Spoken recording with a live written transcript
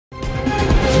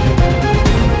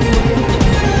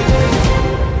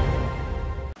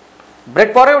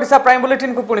Break पर Odisha prime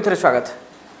bulletin को पुणी थे स्वागत।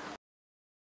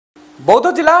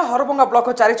 बौद्ध जिला हरभंगा ब्लॉक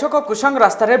चारिछक कुशंग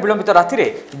रास्त विलंबित राति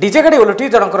डीजे गाड़ी ओलटी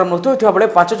जनकर मृत्यु होता बेले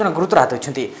 5 जन गुरुतर आहत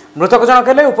होती। मृतक जनक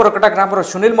हेले उपरकटा ग्रामर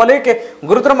सुनील मल्लिक।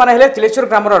 गुरुतर माने हेले तिलेश्वर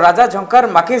ग्रामर राजा झंकार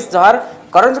माखिस जहार,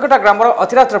 करंजकटा ग्रामर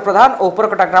अथिरात्र प्रधान और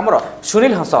उपरकटा ग्रामर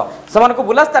सुनील हंस। से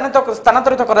बुला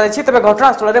स्थानांतरित कर तेज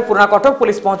घटनास्थल में पुराना कटक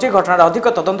पुलिस पहुंची घटनार अधिक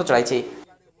तदंत चलाई।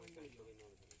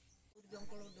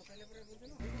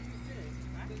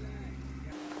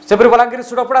 सेपरी बलांगीर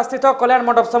सुड़पड़ा स्थित कल्याण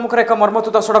मंडप सम्मुख एक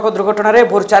मर्मतुद सड़क दुर्घटना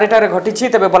भोर 4टार घटी।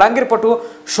 तेज बलांगीर पटु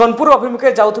सोनपुर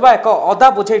अभिमुखे जाउथबा एक अदा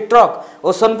बोझई ट्रक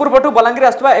और सोनपुर पटु बलांगीर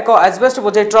आसुवा एक एजबेस्ट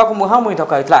बोझई ट्रक मुहांमुही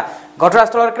धक्का होता।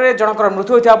 घटनास्थल में जनकर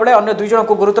मृत्यु होता बेले अन्य 2 जन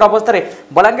को गुरुतर अवस्था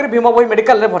बलांगीर भीमभोई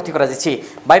मेडिकल में भर्ती कर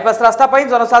बाईपास रास्ता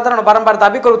जनसाधारण बारंबार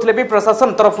दाबी करुले भी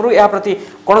प्रशासन तरफ यह प्रति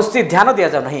कौन ध्यान दि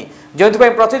जाऊना जो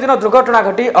प्रतिदिन दुर्घटना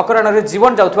घटी अकारण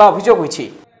जीवन जाउथबा अभियोग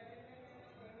होइछि।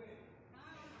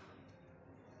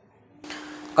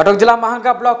 कटक जिला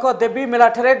महांगा ब्लॉक देवी मेला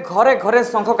घरे घरे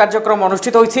संघ कार्यक्रम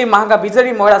अनुष्ठित होइछि। महांगा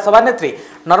बीजेडी महिला सभानेत्री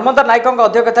नर्मदा नायक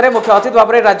अध्यक्षतार मुख्य अतिथि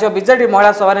भाव में राज्य बीजेडी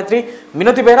महिला सभानेत्री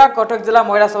मिनती बेहरा, कटक जिला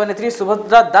महिला सभानेत्री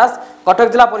सुभद्रा दास,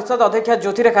 कटक जिला परिषद अध्यक्षा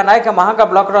ज्योतिरेखा नायक, महांगा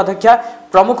ब्लॉक अध्यक्षा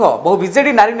प्रमुख बहु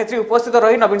बीजेडी नारी नेत्री उपस्थित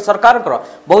रही नवीन सरकार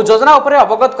बहु योजना उपर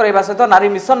अवगत करने सहित नारी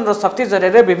मिशन शक्ति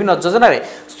जरिए विभिन्न योजन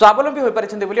स्वावलंबी हो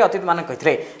पारि अतिथि मान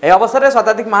कहते। यह अवसर में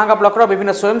शताधिक महांगा ब्लॉक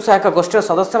विभिन्न स्वयं सहायक गोष्ठी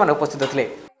सदस्य मान उपस्थित थे।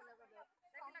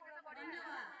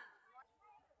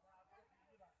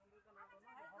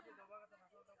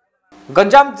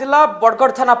 गंजाम जिला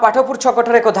बड़गड़ थाना पाठपुर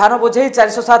छकटर एक धान बोझे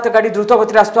 407 गाड़ी द्रुत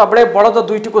गति आसुवा बेले बलद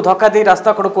 2टी को धक्का दे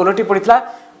रास्ता कड़क ओलटी पड़ा।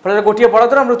 फल गोटे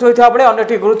बलदर मृत्यु होता बेले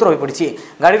अन्यटी गुरुतर हो पड़ी।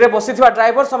 गाड़ी में बसी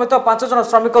ड्राइवर समेत 5 जन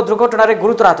श्रमिक दुर्घटना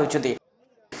गुरुतर आहत होती।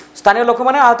 स्थानीय लोक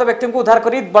मैंने आहत व्यक्ति को उद्धार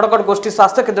कर बड़गड़ गोष्ठी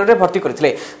स्वास्थ्य केन्द्र में भर्ती करते।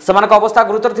 अवस्था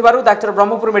गुरुतर थी डाक्तर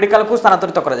ब्रह्मपुर मेडिकल को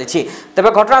स्थानांतरित कर तेज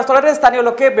घटनास्थल में स्थानीय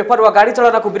लोके बेपरुआ गाड़ी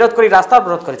चलन को विरोध कर रास्ता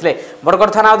अवरोध करते। बड़गड़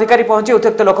थाना अधिकारी पहुंची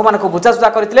उत्त्यक्त लोक मानक बुझासुझा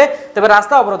करते तेज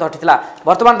रास्ता अवरोध हटिला।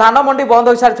 बर्तमान धान मंडी बंद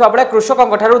हो सारी बेले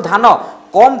कृषकों धान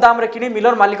कम दाम रे किनी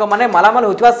मिलर मालिक माने मालामाल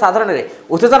होता साधारण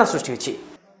उत्तेजना सृष्टि होती।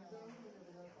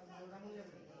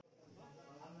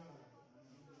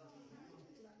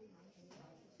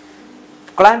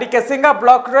 कलाहांडी केसिंगा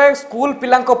ब्लॉक रे स्कूल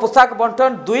पिलांक पोशाक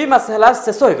बंटन 2 मास है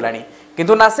शेष हो गलानी,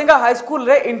 किंतु नासिंगा हाईस्कूल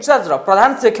रे इंचार्ज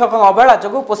प्रधान शिक्षक अवहेला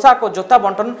जो पोशाक और जोता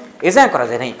बंटन एजाए कर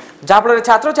जहाँफल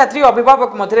छात्र छात्री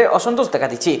अभिभावक मध्य असंतोष देखा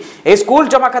दी। स्कूल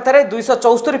जमा खाता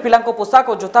 274 पिलांक पोशाक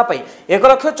और जोता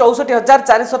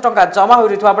 1,64,400 टंका जमा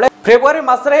होता बेले फेब्रुआरी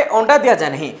मासरे अंडा दि जाए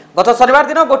नहीं। गत शनिवार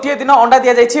दिन गोटे दिन अंडा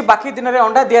दि जाए, बाकी दिन में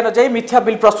अंडा दि न जाए मिथ्या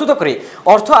बिल प्रस्तुत कर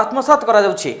अर्थ आत्मसात कर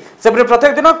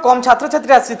प्रत्येक दिन कम छात्र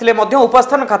छात्री आसी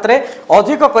उपस्थान खातर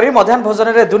अधिक कर मध्याह्न भोजन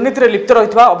में दुर्नीति लिप्त रही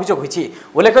अभियोग होती।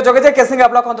 उल्लेखযোग्य केसिंगा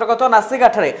ब्लॉक अंतर्गत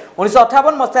नासिगाठारे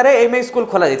 1958 मसीह एमए स्कूल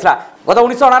खोल गत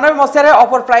 1999 मसीह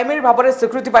अपर प्राइमरी भाव में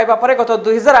स्वीकृति पाइबा पर गत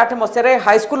 2008 मसीह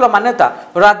हाईस्कूल मान्यता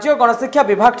राज्य गणशिक्षा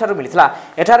विभाग ठार मिलता।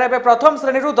 एठारे प्रथम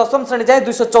श्रेणी 10म श्रेणी जाए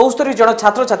 274 जन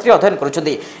छात्र छात्री अध्ययन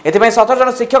करुछन्ती। एथिପାଇଁ 17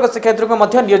 जन शिक्षक शिक्षयित्री को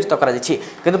मध्य नियोजित करा जायछि,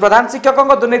 किंतु प्रधान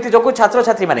शिक्षकों दुर्नीति जोगु छात्र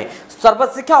छात्री माने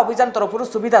सर्वशिक्षा अभियान तरफ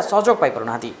सुविधा सहयोग पाई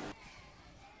पारुनाहांती।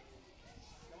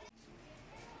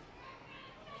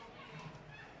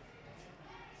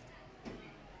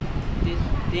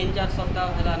 तीन चार सप्ताह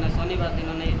है शनिवार दिन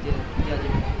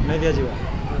नहीं दिया जीवा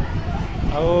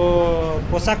आ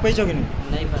पोशाक पैछ कि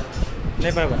नहीं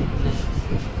पाइबा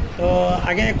तो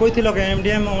आगे कोई थी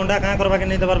एमडीएम अंडा कहाँ करवा के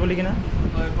नहीं देवार बोली कि ना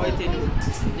कही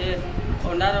जे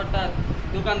अंडारटा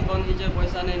दुकान बंद दीजिए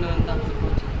पैसा नहीं ना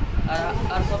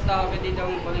आठ सप्ताह के दी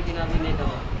देवूँ बोली कि भी नहीं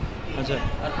देवा। अच्छा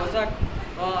और पोशाक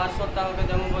 8 सप्ताह के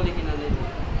देवूँ बोली कि नहीं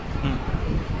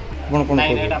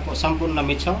संपूर्ण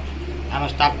मिछ। आम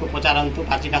स्टाफ को पचारतु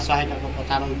पाचिका सहायिका को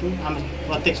पचारतु आम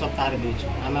प्रत्येक सप्ताह दूँ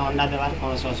आम अंडा देवार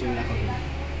कौन असुविधा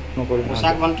कर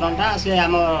पोशाक बंटनटा से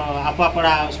आम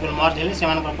आपड़ा स्कूल मर्ज हेले से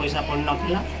पैसा पड़ ना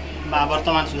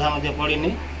बर्तमान सुधा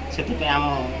पड़नी से आम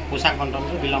पोशाक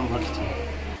बंटन विलम्ब घटी।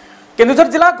 केन्दुझर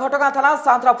जिला घटगां थाना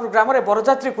सांतरापुर ग्राम में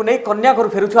बरजात्री को नहीं कन्या घर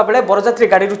फेरुवा बेले बरजात्री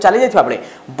गाड़ी चली जाता बेले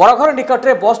बड़घर निकट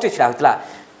में बस टी छिड़ा होता।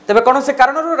 तेज कौन से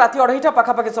कारण राति 2:30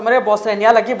 पाखापाखि समय बस में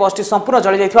निआं लगी बस टी संपूर्ण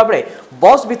जली जाता बेले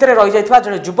बस भितर रही जाता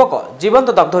जड़े युवक जीवंत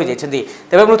दग्ध हो जाती।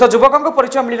 तेज मृत युवकों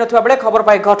परिचय मिल ना बेले खबर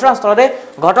पाई घटनास्थल में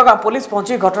घटगां पुलिस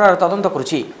पहुंची घटनार तदंत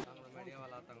करुछि।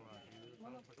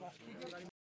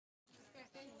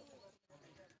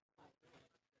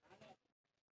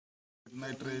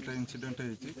 नाइट रे एटा इंसिडेंट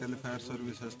होईची काली फायर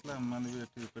सर्विस आसला माने भी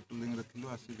एटी पेट्रोलिंग रे थिलु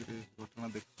आसी के घटना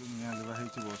देखि निया लेवा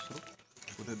होईची बस रो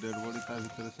गोटे डेड बॉडी ता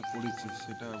भीतर से पड़ीची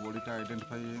सेटा बॉडीटा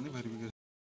आइडेंटिफाई हेनी वेरिफिकेशन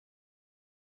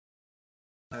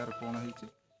फायर कोन होईची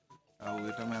आ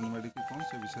एटा मैन मेडिक कोन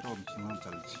से विषय अनुसंधान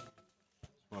चलची।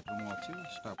 क्वार्टर में अच्छी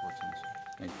स्टाफ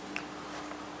अच्छे।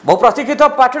 बहु प्रतीक्षित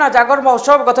पाटणा जागर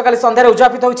महोत्सव गतकाली सन्धार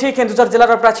उद्यापित होती। केन्दुझर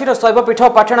जिलार प्राचीन शैवपीठ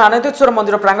पाटणा आनंदेश्वर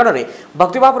मंदिर प्रांगण में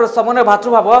भक्तिभाव समन्वय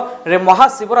भातृभाव में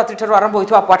महाशिवरात्रि आरंभ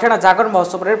होता पाटणा जागर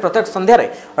महोत्सव में प्रत्येक सन्धार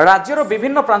राज्यर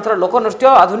विभिन्न प्रांतर लोकनृत्य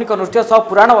आधुनिक नृत्य सह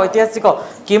पुराण और ऐतिहासिक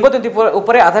किंवदंती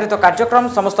उपर आधारित कार्यक्रम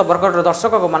समस्त वर्गर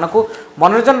दर्शक मानक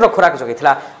मनोरंजन खोराक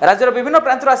जगैला। राज्यर विभिन्न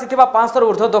प्रांतर आसी 500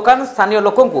 ऊर्ध्व दुकान स्थानीय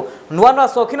लोक नुआ नुआ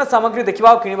शौकीन सामग्री देखा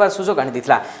और किणवार सुजोग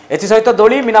आनीदेला। एसहित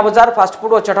दोली मीना बजार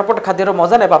फास्टफुड और चटपट खाद्यर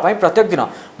मजा प्रत्येक दिन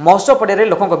महोत्सव पड़िया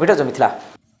लोकों भिड़ जमीला।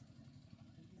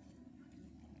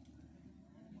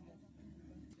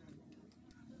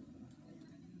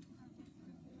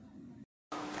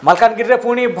 मालकानगिरी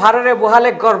पुणी भारे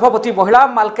बुहाले गर्भवती महिला।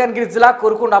 मालकानगिरी जिला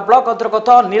कुरकुंडा ब्लॉक अंतर्गत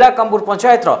नीलाकंबुर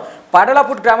पंचायत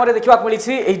पाडलापुट ग्राम में देखा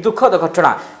मिली दुखद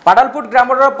घटना। पाडलपुट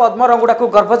ग्राम पद्मरंगुड़ा को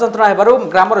गर्भजंत्रणा हेबारु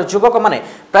ग्रामर युवक मैंने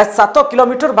प्राय 7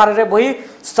 किलोमीटर बारे बोही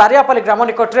सारियापाली ग्राम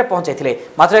निकट में पहुंचाई।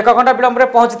 मात्र 1 घंटा विलंब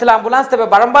पहुंची आंबुलांस। तेज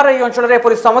बारंबार यह अंचल में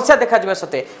एपरी समस्या देखा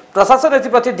सत्वे प्रशासन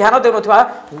एप्रति ध्यान देउनथिबा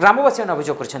ग्रामवासी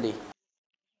अभियोग करछन्ती।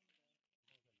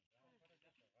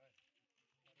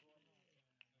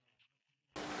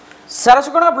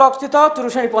 सारसगणा ब्लॉक स्थित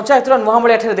तुरुषाणी पंचायत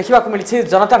नुहामलिया देखा मिली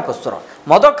जनता स्वर।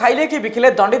 मद खाइले कि बिकिले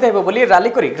दंडित हेबो बोली राली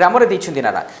करी ग्राम में देइछन्ती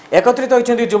नारा। एकत्रित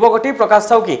होइछन्ती युवकटी प्रकाश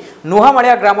साहू की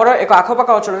नुहामलिया ग्रामर एक आखपाख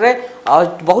अंचल में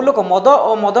बहु लोक मद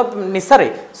और मद निशारे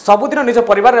सबुदिन निज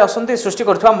परिवार में असंति सृष्टि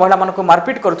करुवा महिला मानक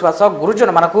मारपिट करुवा सह गुरुजन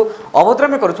मानक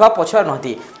अभद्रामी करुवा पछुआ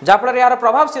नहती। जहाँफल यार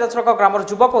प्रभाव सीधासलख ग्रामर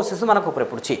युवक और शिशु मानक उपरे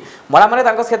पड़ुछि। महिला माने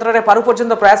क्षेत्र में पारु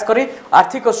पर्यंत प्रयास करी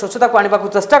आर्थिक स्वच्छता को आनिबाकु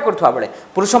चेष्टा करुवा बेले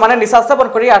पुरुष माने निशा सेवन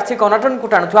करी आर्थिक अनटन को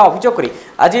टाणुवा अभियोग करी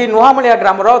आज नुहामलिया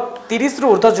ग्रामर 30 रु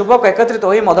ऊर्ध्व युवक एकत्रित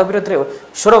होई मद विरोध में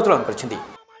स्वर उत्तोलन करछन्ती।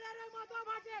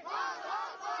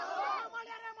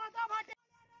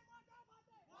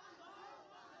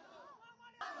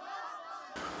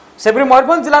 सेपरी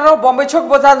मयूरभंज जिलार बम्बईछक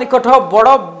बजार निकट बड़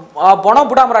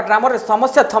बणबुड़ामरा ग्राम में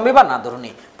समस्या थमिबा ना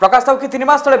धरुनी। प्रकाश साहू की 3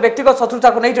 मास तले व्यक्तिगत शत्रुता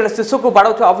को नहीं जड़े शिशु को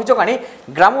बाड़ुवा अभियोग आनी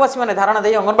ग्रामवासी मैंने धारणा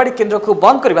दे अंगनवाड़ी केन्द्र को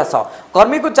बंद करने सह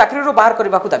कर्मी को चाकरी बाहर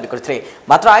करने को दाबी करते।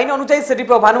 मात्र आईन अनुसार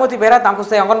सीडीपीओ भानुमती बेहरा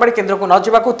से अंगनवाड़ी केन्द्र को न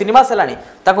जावाक 3 मास है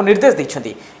निर्देश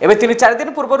देते। एवं 3-4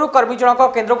 दिन पूर्व कर्मी जनक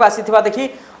केन्द्र को आसी देखी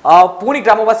पुणी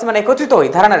ग्रामवासी मैंने एकत्रित हो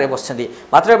धारणा बस।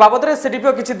 मात्र बाबद में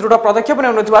सीडीपीओ किसी दृढ़ पदक्षेप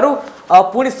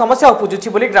पुणी समस्या उपजुची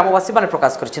ग्रामवासी मैंने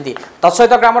प्रकाश करछन्ती।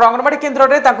 तत्सहित ग्रामर अंगनवाड़ी केन्द्र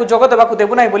में जोग देवाक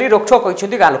देबु नाही बोली रोकठोक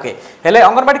कहछन्ती गाँ लोके। हेले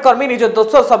अंगनवाड़ी कर्मी निज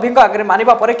दोष सभी आगे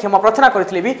मानिबा परे क्षमा प्रार्थना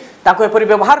करथिले भी ताको एपरि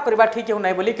व्यवहार करबा ठीक हो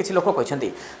नाही बोली किछि लोक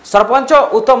कहछन्ती। सरपंच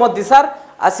उत्तम दिशार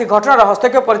आसी घटनार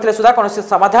हस्तक्षेप करथिले सुधा कोनोसी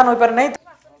समाधान होई पारे नाही।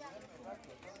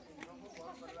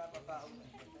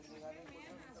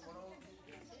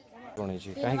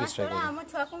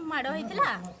 छुआ को माड़ होता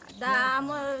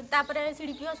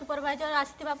सीडीपीओ सुपरभाइजर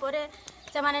आसवा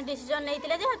से डिसीजन नहीं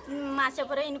मसे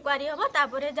पर इनक्वारी हम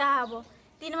तापर जहाँ हम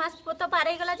 3 मास तो पार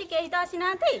होगा कहीं तो आसी ना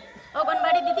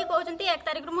अंगनवाड़ी दीदी कहते 1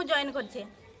 तारिख मुझे जॉइन करे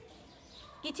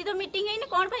किसी तो मीटिंग है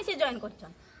कौन से जॉइन कर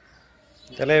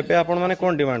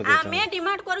आम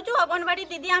डिमांड करूँ अंगनवाड़ी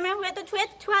दीदी आम हुए तो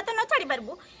छुआ तो न छाड़ी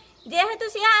पार्बू जेहेतु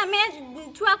सी आम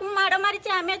छुआ को माड़ मारी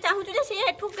आम चाहूँ सी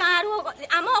गाँव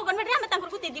आम अंगनवाड़ी आम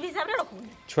दीदी हिसाब से रखू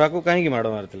छुआ को कहीं माड़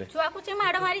मारी छुआ को सी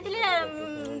माड़ मारी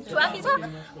छुआ किस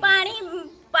पानी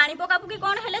पानी पकापुकी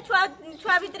कौन है छुआ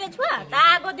छुआ भितर छुआ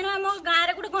आग दिन आम गाँव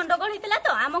में गोटे गंडगोल होता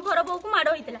तो आम घर बो को माड़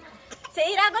होता से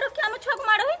राग रखी आम छुआ को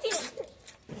माड़ हो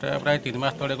प्राय 3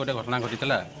 मास तले गोटे घटना घटी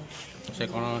से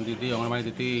कौन दीदी अंगनवाड़ी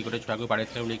दीदी गोटे छुआ को बाड़े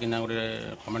बोलिकी गोटे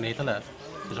कमेंट होता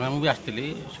से समय मुझे आसती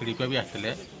सीडीपीओ भी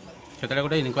आसते से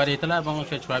गोटे इनक्वारी होता और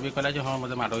से छुआ भी कहला हाँ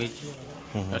मतलब माड़ हो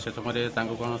से समय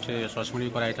कौन से सस्पेंड भी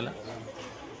कराई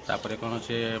कौन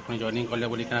से पुणी जॉइनिंग कले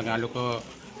बोलिक गाँ लोक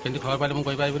केमती खबर पाले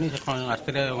मुझे कहीपरि से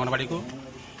आसते अंगनवाड़ी को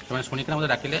से शुणिक मतलब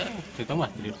डाकिले से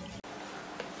मुझे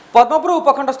पद्मपुर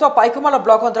उपखंडस्थ पाइकमाल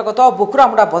ब्लॉक अंतर्गत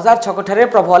बुकुरामुड़ा बजार छकठारे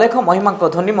प्रभु अलेख महिमा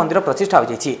ध्वनि मंदिर प्रतिष्ठा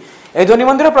होती। ध्वनि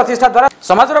मंदिर प्रतिष्ठा द्वारा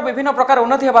समाजर विभिन्न प्रकार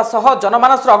उन्नति होगा सह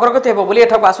जनमानस अग्रगति हो बोली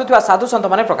एठाକୁ आसुथिबा साधु संत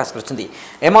माने प्रकाश करछन्ती।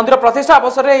 ए मंदिर प्रतिष्ठा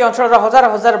अवसर में अंचल हजार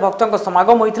हजार भक्तों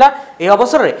समागम होता। यह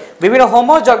अवसर में विभिन्न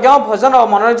होम यज्ञ भजन और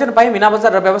मनोरंजन पर मीना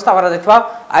बजार व्यवस्था करा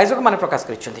आयोजक माने प्रकाश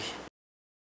करछन्ती।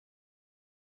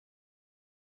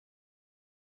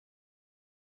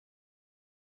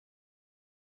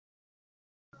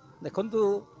 देखंतु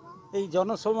ये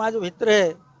जनसमाज भितर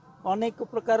अनेक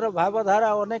प्रकार भावधारा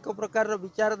अनेक प्रकार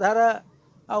विचारधारा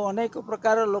अनेक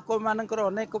प्रकार लोक मानकर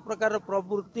अनेक प्रकार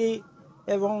प्रवृत्ति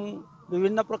एवं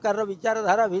विभिन्न प्रकार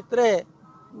विचारधारा भितर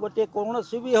गोटे कौन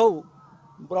सी भी हो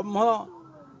ब्रह्म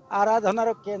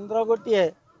आराधनार केन्द्र गोटे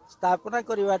स्थापना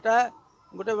करवाटा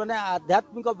गोटे माने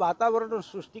आध्यात्मिक वातावरण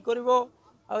सृष्टि करिवो।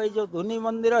 आ जो ध्वनि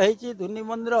मंदिर है ध्वनि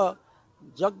मंदिर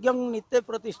यज्ञ नित्य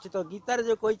प्रतिष्ठित गीतार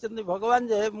जो कहते भगवान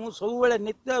जे मु सब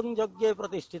नित्य यज्ञ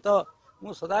प्रतिष्ठित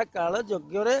मु सदा काल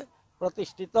यज्ञ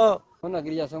प्रतिष्ठित।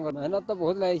 मेहनत तो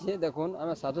बहुत लगे देखुन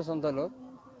आम साधु सन्त लोग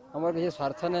आम किसी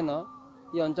स्वार्थ नहीं न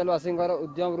ये अंचलवासी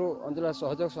उद्यम रु अंचल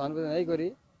सहयोग सहानुभूति नहीं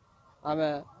करी आम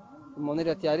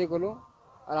मंदिर तैयारी कलु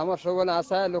और आम सब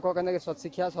आशा है लोक के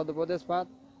सत्शिक्षा सदुपदेश पात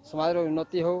समाज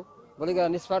उन्नति हो बोलिक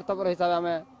निस्वार्थपर हिसाब आम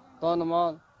तन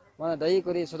मन मैंने दई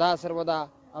करी सदा सर्वदा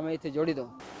आम ये जोड़ी दो।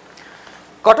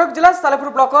 कटक जिला सालेपुर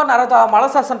ब्लॉक नारद माल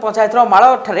शासन पंचायत माल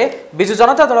विजु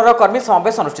जनता दल कर्मी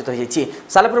समावेश अनुष्ठित होती।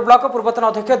 सालेपुर ब्लॉक पूर्वतन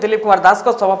अध्यक्ष दिलीप कुमार दास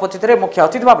सभापतित्व में मुख्य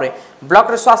अतिथि भाव में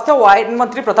ब्लॉक स्वास्थ्य और आईन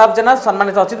मंत्री प्रताप जेना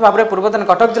सम्मानित अतिथि भाव में पूर्वतन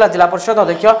कटक जिला जिला परिषद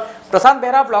अध्यक्ष प्रशांत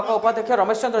बेहरा ब्लॉक उपाध्यक्ष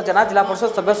रमेश चंद्र जेना जिला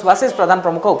परिषद सभ्य सुभाषिष प्रधान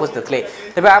प्रमुख उपस्थित थे।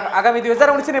 तेज आगामी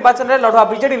 2019 निर्वाचन में लड़ुआ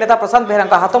बीजेडी नेता प्रशांत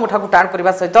बेहरा हाथ मुठा टाण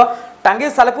करने सहित टांगी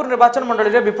सालेपुर निर्वाचन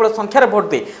मंडल में विपुल संख्यार भोट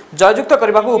दे जययुक्त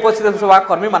करने को उपस्थित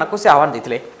कर्मी मानक से आह्वान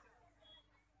देते।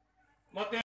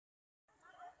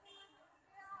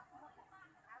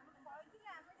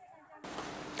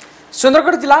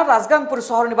 सुंदरगढ़ जिला राजगांगपुर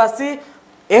सहर निवासी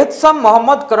एहतसम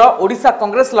मोहम्मद ओडिशा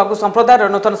कांग्रेस लघु संप्रदाय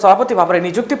नूतन सभापति भाव में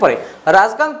नियुक्ति पर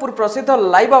राजगांगपुर प्रसिद्ध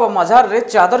लाईबाबा मजार रे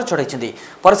चादर चढ़ाई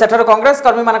पर सेठार कांग्रेस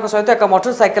कर्मी मान सहित एक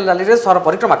मोटरसाइकेल रैली रे सहर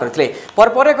परिक्रमा करथिले।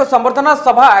 पर एक संबर्धना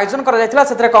सभा आयोजन करा जायतिला।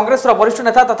 सेतरे कांग्रेस वरिष्ठ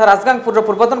नेता तथा राजगांगपुर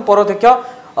पूर्वतन पौराध्यक्ष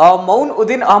मौन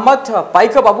उद्दीन अहमद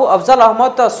पाइक बाबू अफजल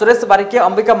अहमद सुरेश बारिके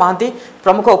अंबिका महांती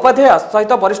प्रमुख उपाध्याय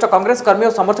सहित वरिष्ठ कांग्रेस कर्मी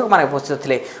और समर्थक मान उपस्थित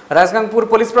थे। राजगांगपुर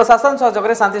पुलिस प्रशासन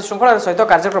सहयोग शांति श्रृंखला सहित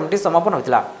कार्यक्रम समापन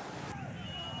होता।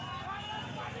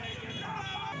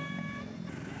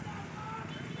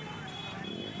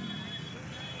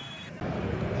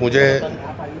 मुझे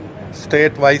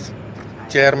state wise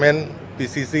chairman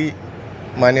PCC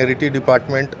minority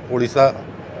department Orissa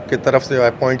की तरफ से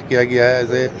अपॉइंट किया गया है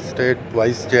as a state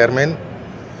wise chairman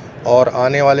और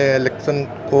आने वाले इलेक्शन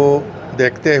को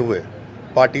देखते हुए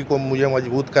पार्टी को मुझे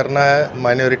मजबूत करना है,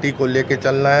 माइनॉरिटी को लेके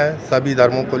चलना है, सभी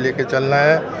धर्मों को लेके चलना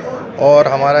है और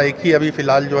हमारा एक ही अभी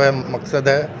फ़िलहाल जो है मकसद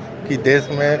है कि देश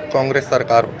में कांग्रेस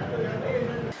सरकार हो।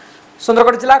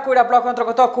 सुंदरगढ़ जिला कोईडा ब्लॉक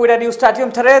अंतर्गत कोईडा न्यू स्टेडियम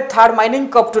थे थर्ड माइनिंग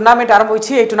कप टूर्नामेंट आरंभ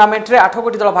होती। टूर्नामेंट में 8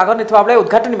 गोटी दल भाग नेता बेले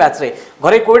उद्घाटनी मैच रे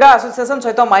घरे कोईडा एसोसिएशन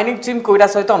सहित माइनिंग टीम कोईडा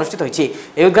सहित अनुष्ठित होती।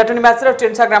 उद्घाटनी मैच रे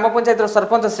टेंसा ग्राम पंचायत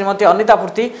सरपंच श्रीमती अनिता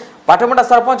पूर्ति, पाटमुंडा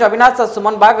सरपंच अविनाश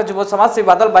सुमन बाग, युव समाजसेवी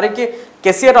बादल बारिक,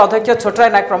 केसीआर अध्यक्ष छोटराय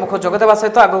नायक प्रमुख जोगदेवा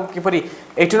सहित आग किपरि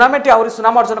ए टूर्नामेंट आहरी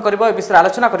सुनाम अर्जन कर विषय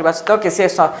आलोचना करने सहित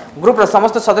केसीआर ग्रुप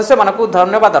समस्त सदस्य मानक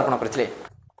धन्यवाद अर्पण करते।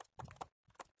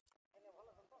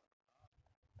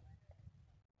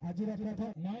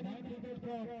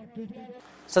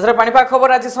 शेषे पाणीपाग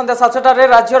खबर आज संध्या 7टार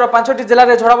राज्यर 5टी जिले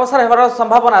में झड़ वर्षा होवार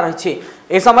संभावना रही।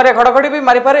 ए समय घड़घड़ी भी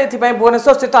मारिपारे एथिपाई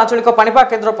भुवनेश्वर स्थित आंचलिक पाणीपाग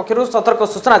केन्द्र पक्षर सतर्क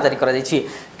सूचना जारी कर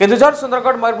केन्दुझर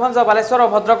सुंदरगढ़ मयूरभंज बालेश्वर और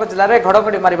भद्रक जिले में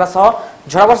घड़घड़ी मारिबा सह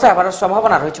झड़ वर्षा होवार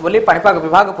संभावना रही पाणीपाग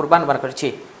विभाग पूर्वानुमान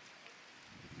करिछि।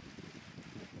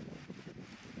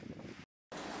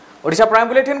 ओडिशा प्राइम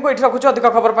बुलेटिन को इठी रखुछु। अधिक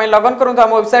खबर पाई लगन करंतु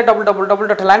हम वेबसाइट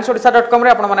www.headlinesodisha.com रे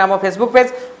आपण माने हम फेसबुक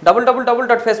पेज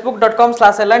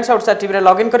www.facebook.com/headlinesodisha टीवी रे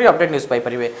लॉगिन करी अपडेट न्यूज पाई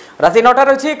परिबे। राति 9टा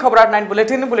रही खबर 9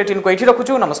 बुलेटिन को इठी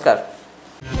रखुछु। नमस्कार।